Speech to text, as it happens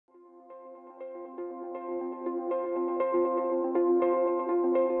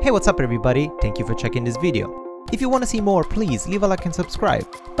Hey, what's up everybody? Thank you for checking this video. If you want to see more, please leave a like and subscribe.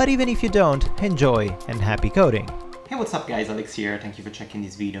 But even if you don't, enjoy and happy coding. Hey, what's up guys, Alex here. Thank you for checking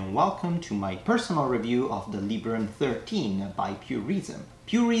this video and welcome to my personal review of the Librem 13 by Purism.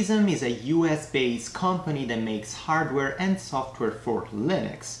 Purism is a US-based company that makes hardware and software for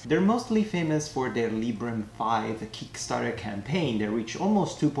Linux. They're mostly famous for their Librem 5 Kickstarter campaign that reached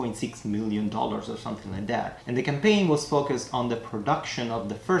almost $2.6 million or something like that. And the campaign was focused on the production of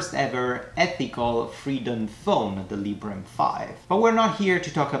the first ever ethical freedom phone, the Librem 5. But we're not here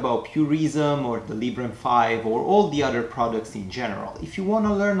to talk about Purism or the Librem 5 or all the other products in general. If you want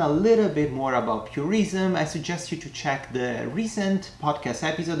to learn a little bit more about Purism, I suggest you to check the recent podcast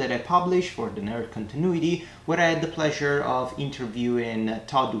episode that I published for the Nerd Continuity, where I had the pleasure of interviewing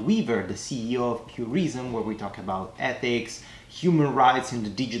Todd Weaver, the CEO of Purism, where we talk about ethics, human rights in the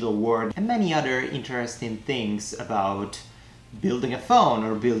digital world, and many other interesting things about building a phone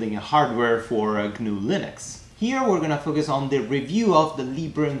or building a hardware for GNU Linux. Here we're gonna focus on the review of the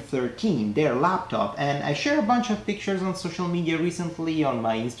Librem 13, their laptop, and I shared a bunch of pictures on social media recently on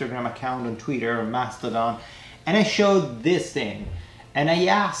my Instagram account, on Twitter, on Mastodon, and I showed this thing. And I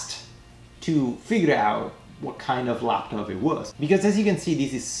asked to figure out what kind of laptop it was. Because as you can see,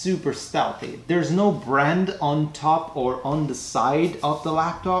 this is super stealthy. There's no brand on top or on the side of the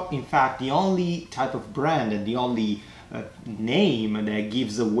laptop. In fact, the only type of brand and the only name that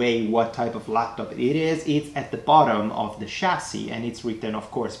gives away what type of laptop it is, it's at the bottom of the chassis, and it's written, of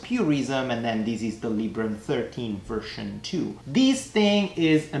course, Purism, and then this is the Librem 13 version 2. This thing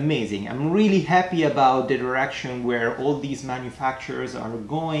is amazing. I'm really happy about the direction where all these manufacturers are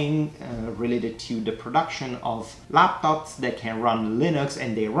going related to the production of laptops that can run Linux,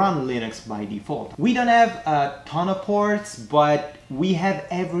 and they run Linux by default. We don't have a ton of ports, but we have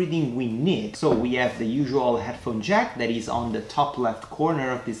everything we need. So we have the usual headphone jack that is on the top left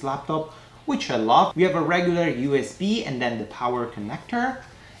corner of this laptop, which I love. We have a regular USB and then the power connector.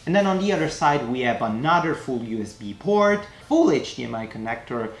 And then on the other side, we have another full USB port, full HDMI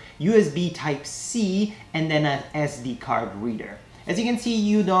connector, USB Type-C, and then an SD card reader. As you can see,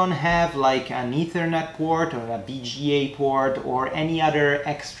 you don't have like an Ethernet port or a VGA port or any other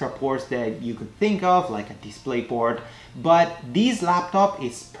extra ports that you could think of, like a display port. But this laptop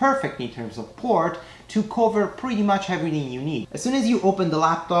is perfect in terms of port to cover pretty much everything you need. As soon as you open the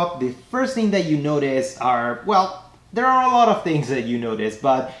laptop, the first thing that you notice are, well, there are a lot of things that you notice,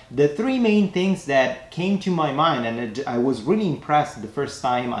 but the three main things that came to my mind, and I was really impressed the first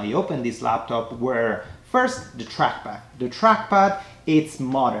time I opened this laptop, were first, the trackpad. The trackpad, it's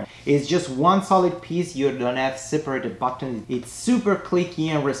modern. It's just one solid piece. You don't have separated buttons. It's super clicky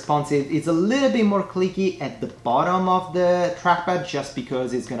and responsive. It's a little bit more clicky at the bottom of the trackpad just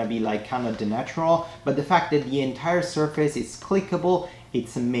because it's gonna be like kind of the natural. But the fact that the entire surface is clickable,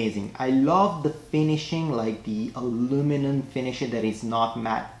 it's amazing. I love the finishing, like the aluminum finish that is not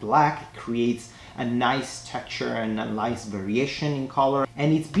matte black. It creates a nice texture and a nice variation in color,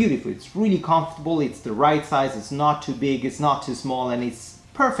 and it's beautiful. It's really comfortable. It's the right size. It's not too big, it's not too small, and it's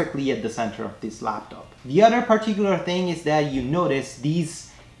perfectly at the center of this laptop. The other particular thing is that you notice these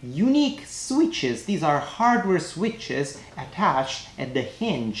unique switches. These are hardware switches attached at the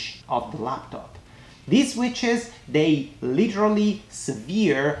hinge of the laptop. These switches, they literally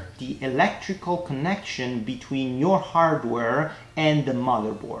sever the electrical connection between your hardware and the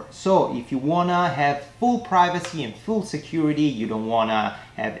motherboard. So if you wanna have full privacy and full security, you don't wanna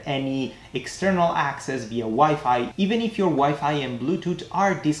have any external access via Wi-Fi, even if your Wi-Fi and Bluetooth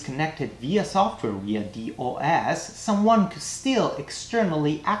are disconnected via software, via the OS, someone could still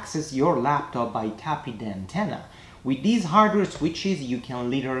externally access your laptop by tapping the antenna. With these hardware switches, you can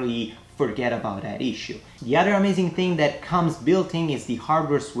literally forget about that issue. The other amazing thing that comes built in is the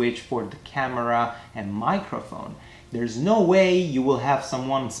hardware switch for the camera and microphone. There's no way you will have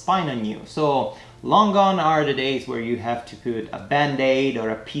someone spying on you. So long gone are the days where you have to put a band-aid or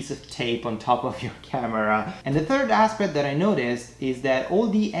a piece of tape on top of your camera. And the third aspect that I noticed is that all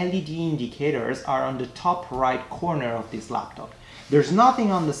the LED indicators are on the top right corner of this laptop. There's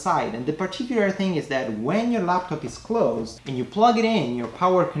nothing on the side, and the particular thing is that when your laptop is closed and you plug it in your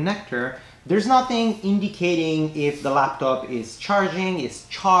power connector, there's nothing indicating if the laptop is charging, is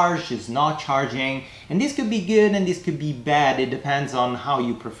charged, is not charging. And this could be good and this could be bad. It depends on how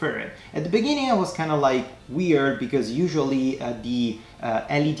you prefer it. At the beginning I was kind of like weird because usually the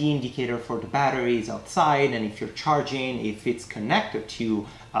LED indicator for the battery is outside, and if you're charging, if it's connected to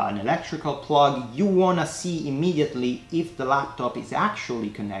an electrical plug, you want to see immediately if the laptop is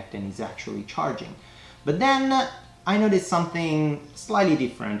actually connected and is actually charging. But then I noticed something slightly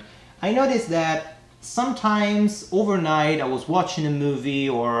different. I noticed that Sometimes overnight I was watching a movie,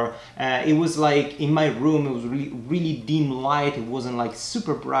 or it was like in my room, it was really dim light, it wasn't like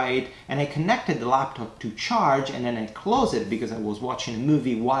super bright, and I connected the laptop to charge, and then I closed it because I was watching a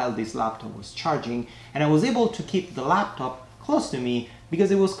movie while this laptop was charging, and I was able to keep the laptop close to me because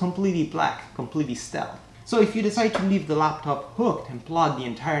it was completely black, completely still. So if you decide to leave the laptop hooked and plugged the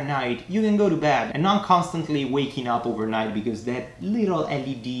entire night, you can go to bed and not constantly waking up overnight because that little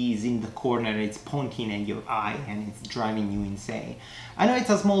LED is in the corner and it's pointing at your eye and it's driving you insane. I know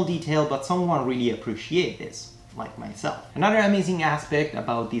it's a small detail, but someone really appreciates this, like myself. Another amazing aspect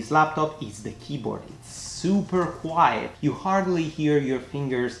about this laptop is the keyboard. It's super quiet. You hardly hear your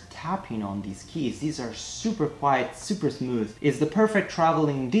fingers tapping on these keys. These are super quiet, super smooth. It's the perfect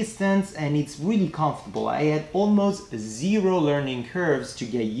traveling distance and it's really comfortable. I had almost zero learning curves to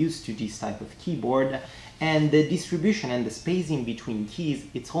get used to this type of keyboard, and the distribution and the spacing between keys,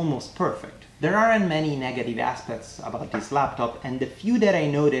 it's almost perfect. There aren't many negative aspects about this laptop, and the few that I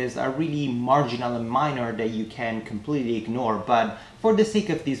noticed are really marginal and minor that you can completely ignore, but for the sake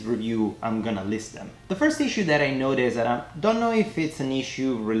of this review, I'm gonna list them. The first issue that I noticed, and I don't know if it's an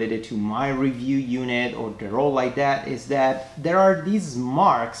issue related to my review unit or they're all like that, is that there are these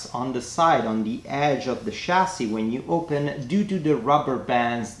marks on the side, on the edge of the chassis when you open, due to the rubber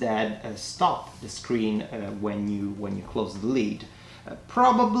bands that stop the screen when you close the lid.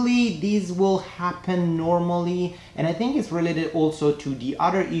 Probably these will happen normally, and I think it's related also to the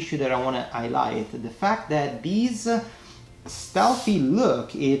other issue that I want to highlight, the fact that these stealthy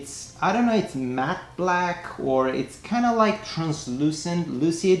look, it's, I don't know, it's matte black or it's kind of like translucent,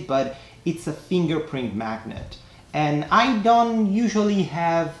 lucid, but it's a fingerprint magnet. And I don't usually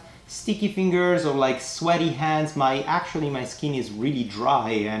have sticky fingers or like sweaty hands. Actually my skin is really dry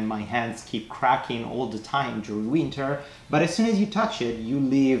and my hands keep cracking all the time during winter, but as soon as you touch it, you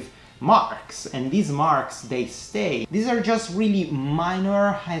leave marks, and these marks, they stay. These are just really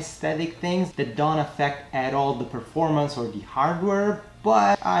minor aesthetic things that don't affect at all the performance or the hardware,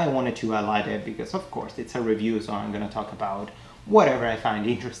 but I wanted to highlight it because of course it's a review, so I'm gonna talk about whatever I find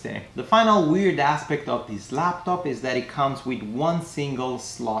interesting. The final weird aspect of this laptop is that it comes with one single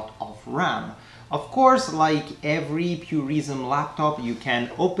slot of RAM. Of course, like every Purism laptop, you can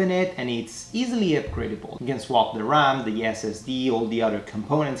open it and it's easily upgradable. You can swap the RAM, the SSD, all the other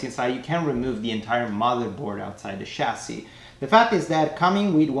components inside. You can remove the entire motherboard outside the chassis. The fact is that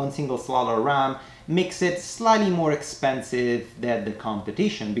coming with one single slot of RAM makes it slightly more expensive than the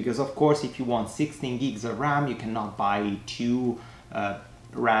competition, because of course if you want 16 gigs of RAM, you cannot buy two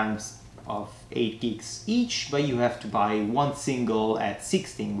RAMs of 8 gigs each, but you have to buy one single at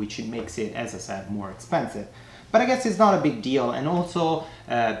 16, which makes it, as I said, more expensive. But I guess it's not a big deal. And also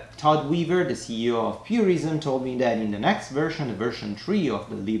Todd Weaver, the CEO of Purism, told me that in the next version, the version 3 of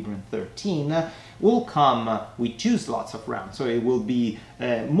the Librem 13, will come with 2 slots of RAM. So it will be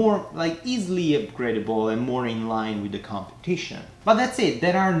more like easily upgradable and more in line with the competition. But that's it.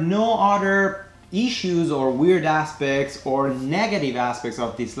 There are no other issues or weird aspects or negative aspects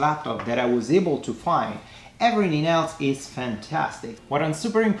of this laptop that I was able to find. Everything else is fantastic. What I'm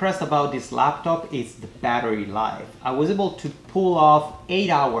super impressed about this laptop is the battery life. I was able to pull off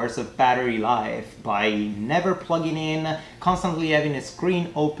 8 hours of battery life by never plugging in, constantly having a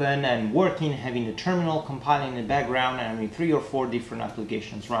screen open and working, having the terminal compiling in the background, and having 3 or 4 different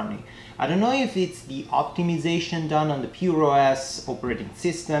applications running. I don't know if it's the optimization done on the PureOS operating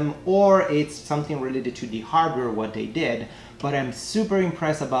system or it's something related to the hardware, what they did, but I'm super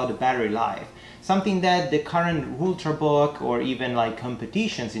impressed about the battery life. Something that the current Ultrabook or even like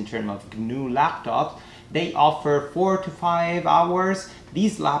competitions in terms of GNU laptops, they offer 4 to 5 hours.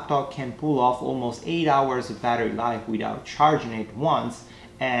 This laptop can pull off almost 8 hours of battery life without charging it once,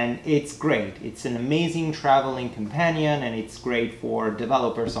 and it's great. It's an amazing traveling companion and it's great for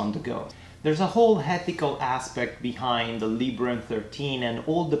developers on the go. There's a whole ethical aspect behind the Librem 13 and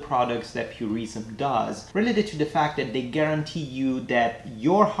all the products that Purism does, related to the fact that they guarantee you that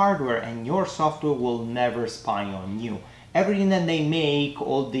your hardware and your software will never spy on you. Everything that they make,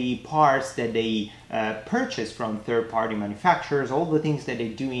 all the parts that they purchase from third-party manufacturers, all the things that they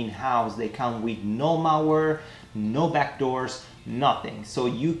do in-house, they come with no malware, no backdoors, nothing. So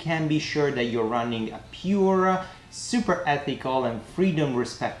you can be sure that you're running a pure, super ethical and freedom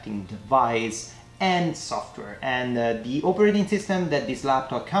respecting device and software. And the operating system that this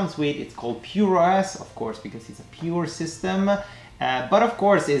laptop comes with, it's called PureOS, of course, because it's a pure system. But of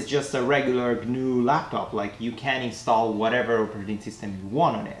course, it's just a regular GNU laptop, like you can install whatever operating system you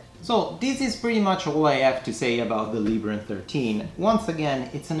want on it. So this is pretty much all I have to say about the Librem 13. Once again,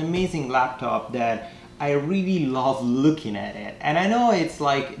 it's an amazing laptop that I really love looking at it. And I know it's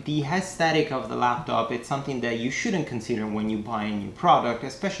like the aesthetic of the laptop, it's something that you shouldn't consider when you buy a new product,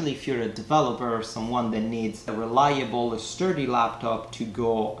 especially if you're a developer or someone that needs a reliable, sturdy laptop to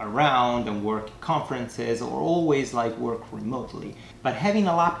go around and work at conferences or always like work remotely. But having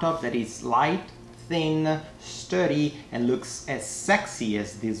a laptop that is light, thin, sturdy, and looks as sexy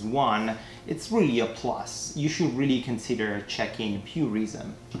as this one, it's really a plus. You should really consider checking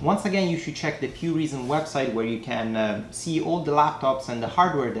Purism. Once again, you should check the Purism website where you can see all the laptops and the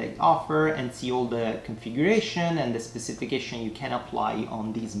hardware they offer and see all the configuration and the specification you can apply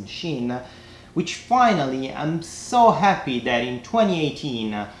on this machine, which finally, I'm so happy that in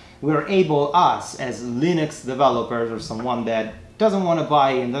 2018 we're able, us as Linux developers or someone that doesn't want to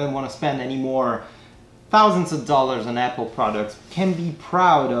buy and doesn't want to spend any more thousands of dollars on Apple products, can be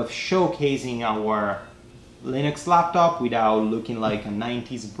proud of showcasing our Linux laptop without looking like a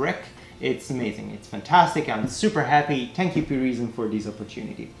 90s brick. It's amazing, it's fantastic, I'm super happy. Thank you Purism for this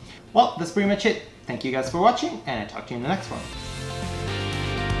opportunity. Well, that's pretty much it. Thank you guys for watching, and I'll talk to you in the next one.